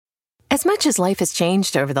As much as life has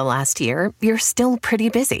changed over the last year, you're still pretty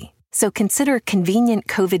busy. So consider convenient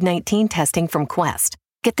COVID-19 testing from Quest.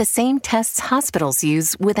 Get the same tests hospitals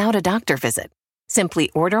use without a doctor visit. Simply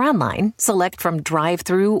order online, select from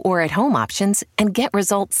drive-through or at-home options, and get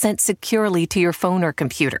results sent securely to your phone or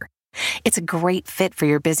computer. It's a great fit for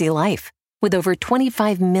your busy life. With over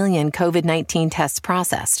 25 million COVID-19 tests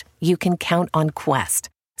processed, you can count on Quest.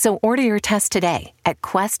 So order your test today at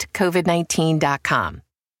questcovid19.com.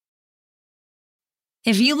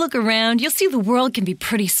 If you look around, you'll see the world can be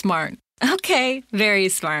pretty smart. Okay, very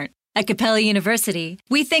smart. At Capella University,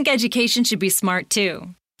 we think education should be smart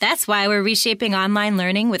too. That's why we're reshaping online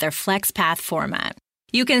learning with our FlexPath format.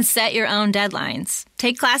 You can set your own deadlines,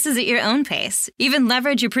 take classes at your own pace, even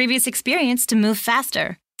leverage your previous experience to move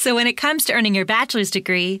faster. So when it comes to earning your bachelor's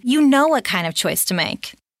degree, you know what kind of choice to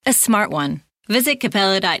make. A smart one. Visit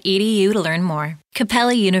capella.edu to learn more.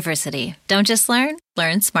 Capella University. Don't just learn,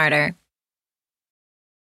 learn smarter.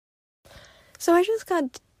 So I just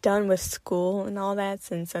got done with school and all that,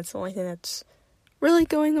 since that's the only thing that's really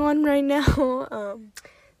going on right now,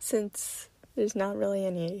 since there's not really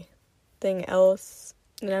anything else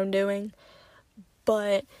that I'm doing.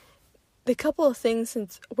 But the couple of things,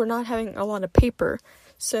 since we're not having a lot of paper,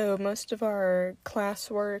 so most of our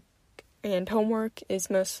classwork and homework is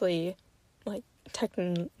mostly like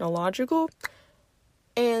technological,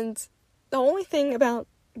 and the only thing about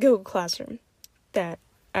Google Classroom that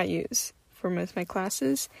I use for most of my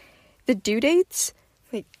classes, the due dates,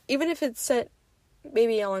 like even if it's set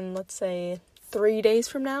maybe on, let's say, 3 days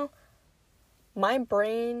from now, my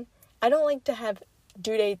brain, I don't like to have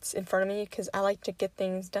due dates in front of me because I like to get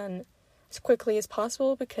things done as quickly as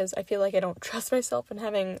possible because I feel like I don't trust myself in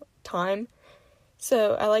having time.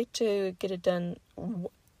 So I like to get it done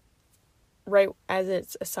right as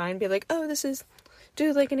it's assigned, be like, oh, this is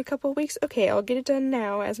due like in a couple of weeks. Okay, I'll get it done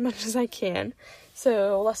now as much as I can,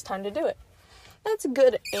 so less time to do it. That's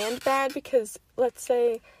good and bad because let's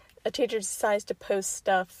say a teacher decides to post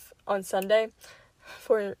stuff on Sunday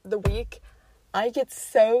for the week. I get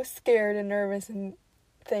so scared and nervous and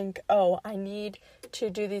think, oh, I need to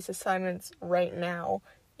do these assignments right now,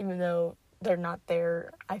 even though they're not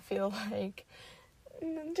there. I feel like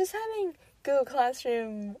just having Google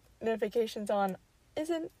Classroom notifications on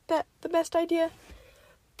isn't that the best idea,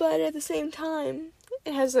 but at the same time,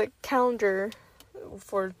 it has a calendar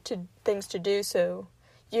for things to do, so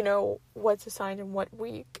you know what's assigned in what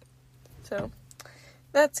week. So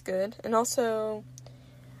that's good. And also,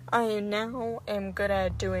 I now am good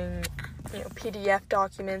at doing, PDF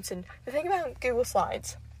documents. And the thing about Google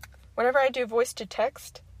Slides, whenever I do voice to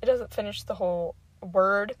text, it doesn't finish the whole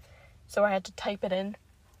word, so I had to type it in.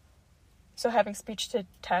 So having speech to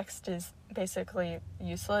text is basically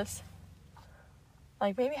useless.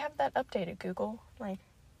 Like, maybe have that updated, Google. Like,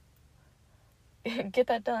 get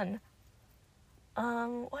that done.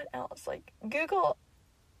 What else? Like, Google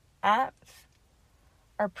apps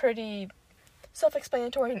are pretty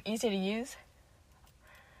self-explanatory and easy to use.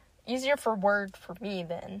 Easier for Word for me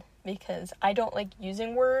then, because I don't like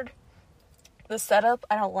using Word. The setup,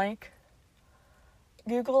 I don't like.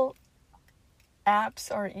 Google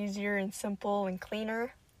apps are easier and simple and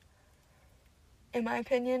cleaner, in my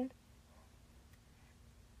opinion.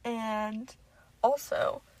 And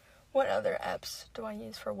also, what other apps do I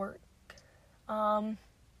use for work?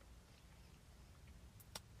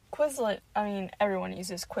 Quizlet, everyone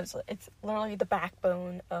uses Quizlet. It's literally the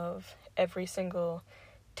backbone of every single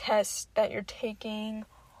test that you're taking,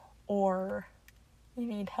 or you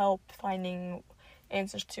need help finding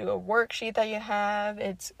answers to a worksheet that you have.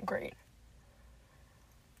 It's great.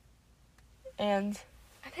 And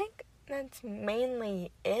I think that's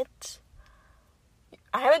mainly it.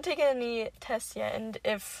 I haven't taken any tests yet, and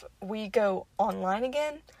if we go online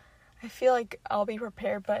again, I feel like I'll be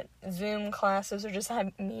prepared, but Zoom classes or just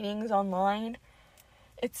have meetings online,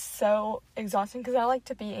 it's so exhausting because I like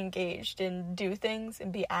to be engaged and do things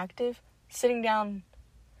and be active. Sitting down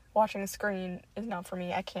watching a screen is not for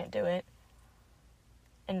me. I can't do it.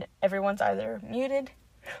 And everyone's either muted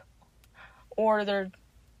or their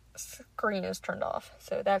screen is turned off,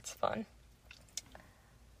 so that's fun.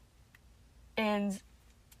 And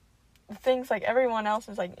things like everyone else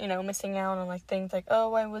is like, missing out on like things like,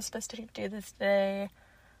 oh, I was supposed to do this today.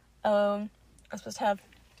 I was supposed to have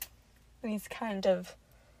these kind of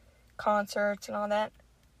concerts and all that.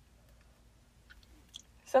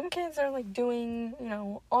 Some kids are like doing,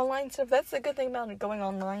 online stuff. That's the good thing about going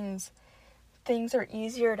online is things are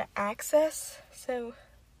easier to access. So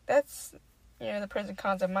that's, the pros and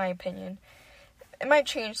cons of my opinion. It might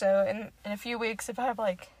change though in a few weeks if I have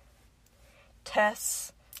like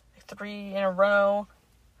tests 3 in a row,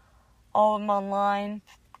 all of them online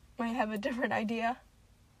might have a different idea.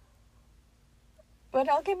 But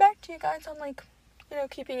I'll get back to you guys on, like,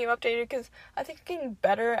 keeping you updated, because I think I'm getting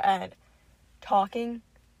better at talking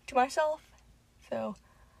to myself. So,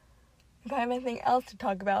 if I have anything else to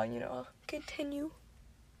talk about, I'll continue.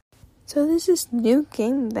 So there's this new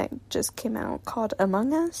game that just came out called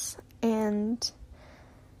Among Us, and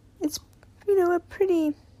it's, a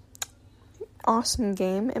pretty awesome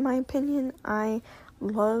game, in my opinion. I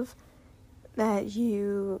love that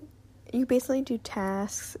you basically do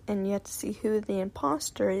tasks, and you have to see who the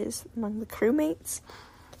imposter is among the crewmates,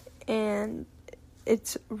 and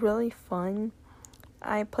it's really fun.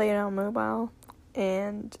 I play it on mobile,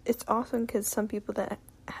 and it's awesome because some people that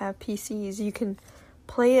have PCs, you can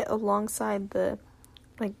play it alongside the,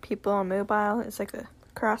 people on mobile. It's like a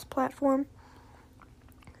cross-platform,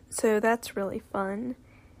 so that's really fun.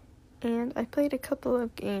 And I played a couple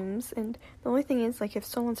of games, and the only thing is, if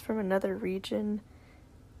someone's from another region,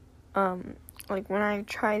 when I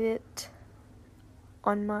tried it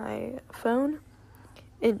on my phone,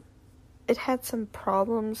 it had some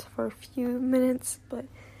problems for a few minutes, but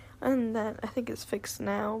other than that, I think it's fixed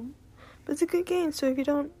now. But it's a good game, so if you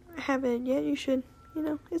don't have it yet, you should,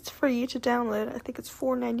 it's free to download. I think it's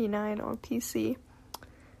 $4.99 on PC.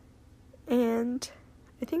 And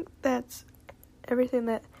I think that's everything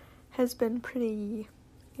that has been pretty,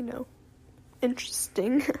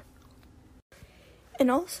 interesting. And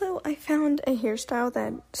also, I found a hairstyle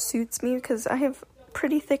that suits me, because I have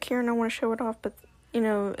pretty thick hair and I want to show it off, but,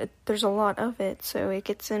 there's a lot of it, so it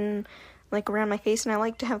gets in, around my face, and I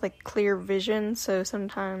like to have, clear vision, so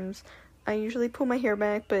sometimes I usually pull my hair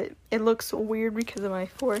back, but it looks weird because of my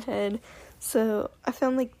forehead. So I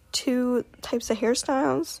found, 2 types of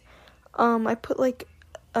hairstyles. I put,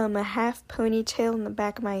 a half ponytail in the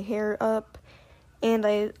back of my hair up, and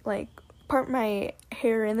I, part my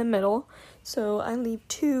hair in the middle, so I leave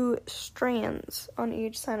 2 strands on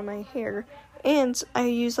each side of my hair, and I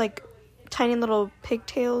use, tiny little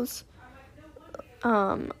pigtails,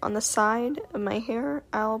 on the side of my hair.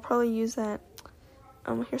 I'll probably use that,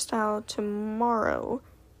 hairstyle tomorrow,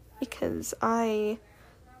 because I,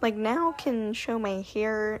 now can show my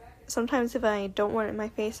hair. Sometimes if I don't want it in my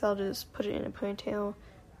face, I'll just put it in a ponytail,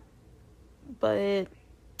 but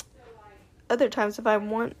other times if I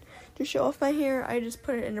want to show off my hair, I just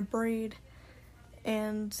put it in a braid.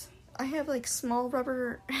 And I have small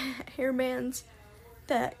rubber hair bands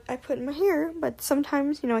that I put in my hair, but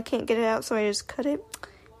sometimes I can't get it out, so I just cut it.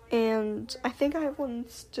 And I think I have one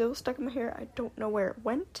still stuck in my hair. I don't know where it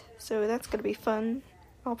went, so that's gonna be fun.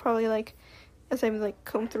 I'll probably as I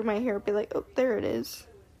comb through my hair, be oh, there it is.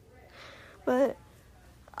 But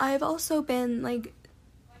I've also been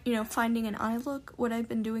finding an eye look. What I've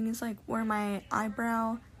been doing is where my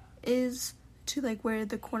eyebrow is to where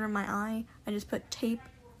the corner of my eye, I just put tape,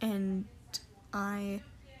 and I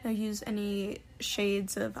use any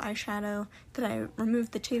shades of eyeshadow that I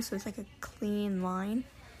remove the tape, so it's a clean line.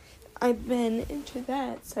 I've been into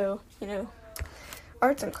that, so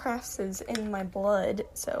arts and crafts is in my blood,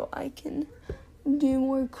 so I can do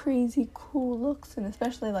more crazy cool looks, and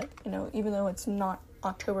especially even though it's not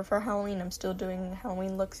October for Halloween, I'm still doing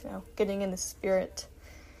Halloween looks, getting in the spirit,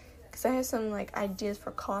 because I have some ideas for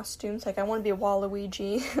costumes. I want to be a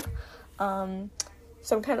Waluigi,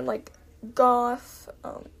 some kind of goth,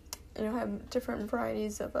 have different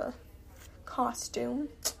varieties of a costume,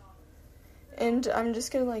 and I'm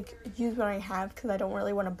just gonna use what I have, because I don't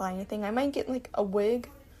really want to buy anything. I might get a wig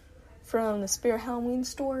from the Spirit Halloween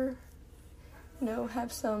store,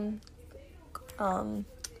 have some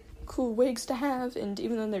cool wigs to have, and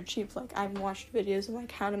even though they're cheap, I've watched videos of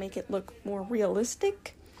how to make it look more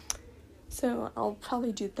realistic, so I'll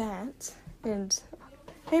probably do that. And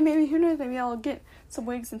hey, maybe, who knows, maybe I'll get some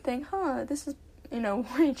wigs and think, this is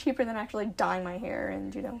way cheaper than actually dyeing my hair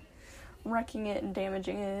and wrecking it and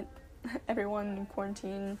damaging it. Everyone in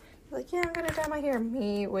quarantine yeah, I'm gonna dye my hair.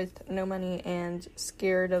 Me with no money and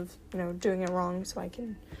scared of doing it wrong, so I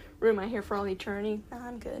can ruin my hair for all eternity.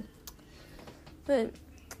 I'm good. But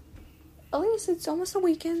at least it's almost a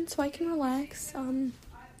weekend, so I can relax.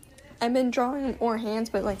 I've been drawing more hands,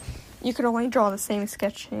 but you can only draw the same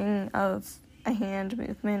sketching of a hand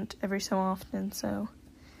movement every so often, so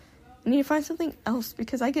I need to find something else,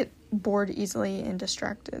 because I get bored easily and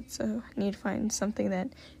distracted, so I need to find something that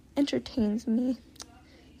entertains me.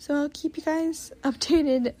 So I'll keep you guys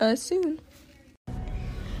updated soon.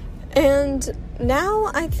 And now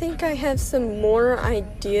I think I have some more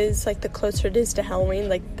ideas, the closer it is to Halloween.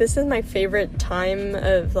 This is my favorite time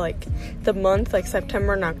of, the month,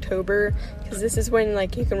 September and October, because this is when,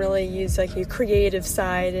 you can really use, your creative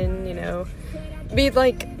side and, be,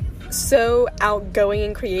 so outgoing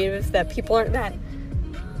and creative that people aren't that,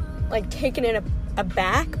 like, taken in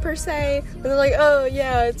aback per se, but they're like, oh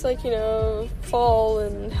yeah, it's like, you know, fall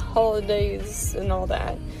and holidays and all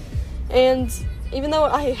that. And even though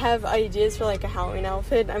I have ideas for like a Halloween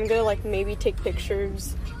outfit, I'm gonna like maybe take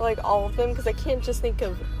pictures like all of them, because I can't just think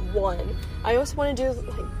of one. I also want to do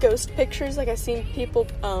like ghost pictures. Like I've seen people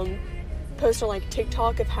post on like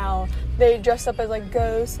TikTok of how they dress up as like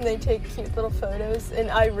ghosts and they take cute little photos,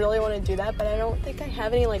 and I really want to do that, but I don't think I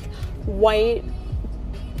have any like white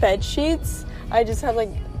bed sheets. I just have like,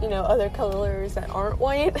 you know, other colors that aren't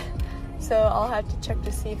white, so I'll have to check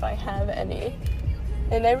to see if I have any.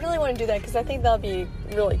 And I really want to do that because I think that'll be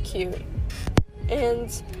really cute.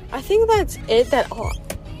 And I think that's it.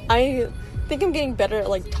 I think I'm getting better at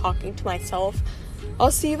like talking to myself.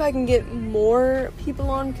 I'll see if I can get more people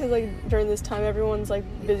on, because like during this time everyone's like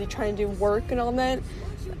busy trying to do work and all that.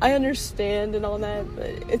 I understand and all that, but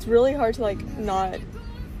it's really hard to like not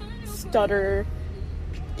stutter.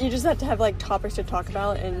 You just have to have like topics to talk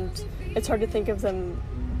about, and it's hard to think of them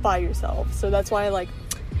by yourself. So that's why, like,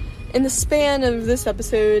 in the span of this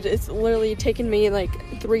episode, it's literally taken me like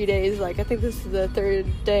 3 days. Like, I think this is the third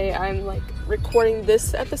day I'm like recording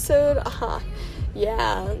this episode.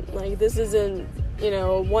 Yeah, like this isn't, you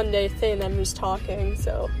know, a 1 day thing. I'm just talking.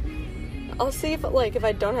 So I'll see if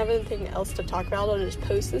I don't have anything else to talk about, I'll just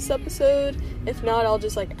post this episode. If not, I'll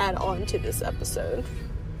just like add on to this episode.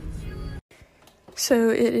 So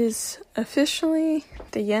it is officially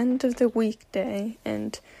the end of the weekday,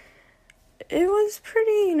 and it was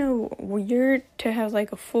pretty, you know, weird to have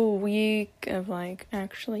like a full week of like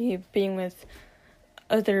actually being with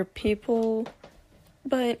other people,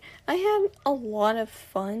 but I had a lot of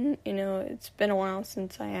fun. You know, it's been a while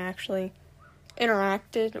since I actually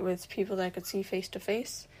interacted with people that I could see face to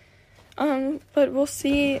face. But we'll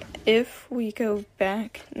see if we go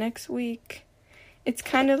back next week. It's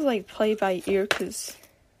kind of like play by ear because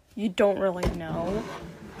you don't really know.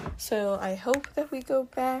 So I hope that we go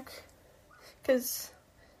back, because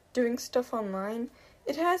doing stuff online,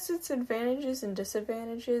 it has its advantages and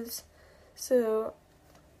disadvantages. So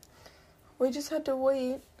we just had to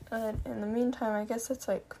wait. In the meantime, I guess this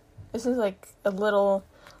is like a little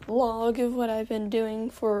log of what I've been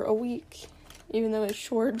doing for a week, even though it's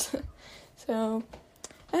short. So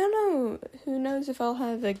I don't know, who knows if I'll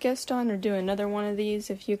have a guest on or do another one of these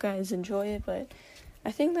if you guys enjoy it, but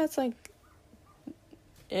I think that's like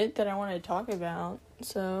it that I want to talk about,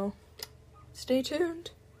 so stay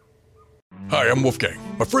tuned. Hi, I'm Wolfgang.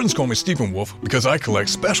 My friends call me Stephen Wolf because I collect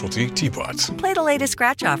specialty teapots. Play the latest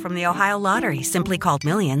scratch-off from the Ohio Lottery, simply called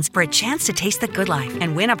Millions, for a chance to taste the good life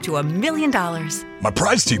and win up to $1 million. My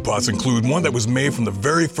prize teapots include one that was made from the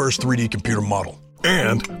very first 3D computer model,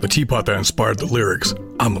 and the teapot that inspired the lyrics,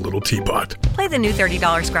 I'm a little teapot. Play the new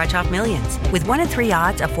 $30 Scratch-Off Millions. With 1 in 3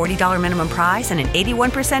 odds, a $40 minimum prize, and an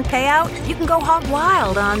 81% payout, you can go hog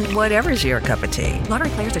wild on whatever's your cup of tea.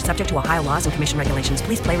 Lottery players are subject to Ohio laws and commission regulations.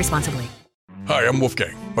 Please play responsibly. Hi, I'm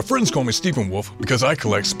Wolfgang. My friends call me Stephen Wolf because I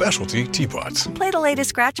collect specialty teapots. Play the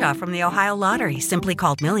latest scratch-off from the Ohio Lottery, simply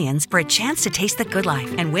called Millions, for a chance to taste the good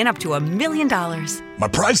life and win up to $1 million. My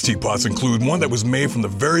prize teapots include one that was made from the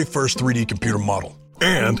very first 3D computer model,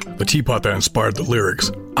 and the teapot that inspired the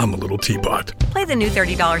lyrics, I'm a little teapot. Play the new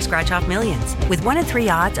 $30 Scratch-Off Millions. With 1 in 3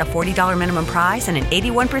 odds, a $40 minimum prize, and an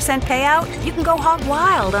 81% payout, you can go hog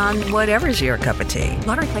wild on whatever's your cup of tea.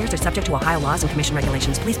 Lottery players are subject to Ohio laws and commission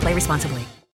regulations. Please play responsibly.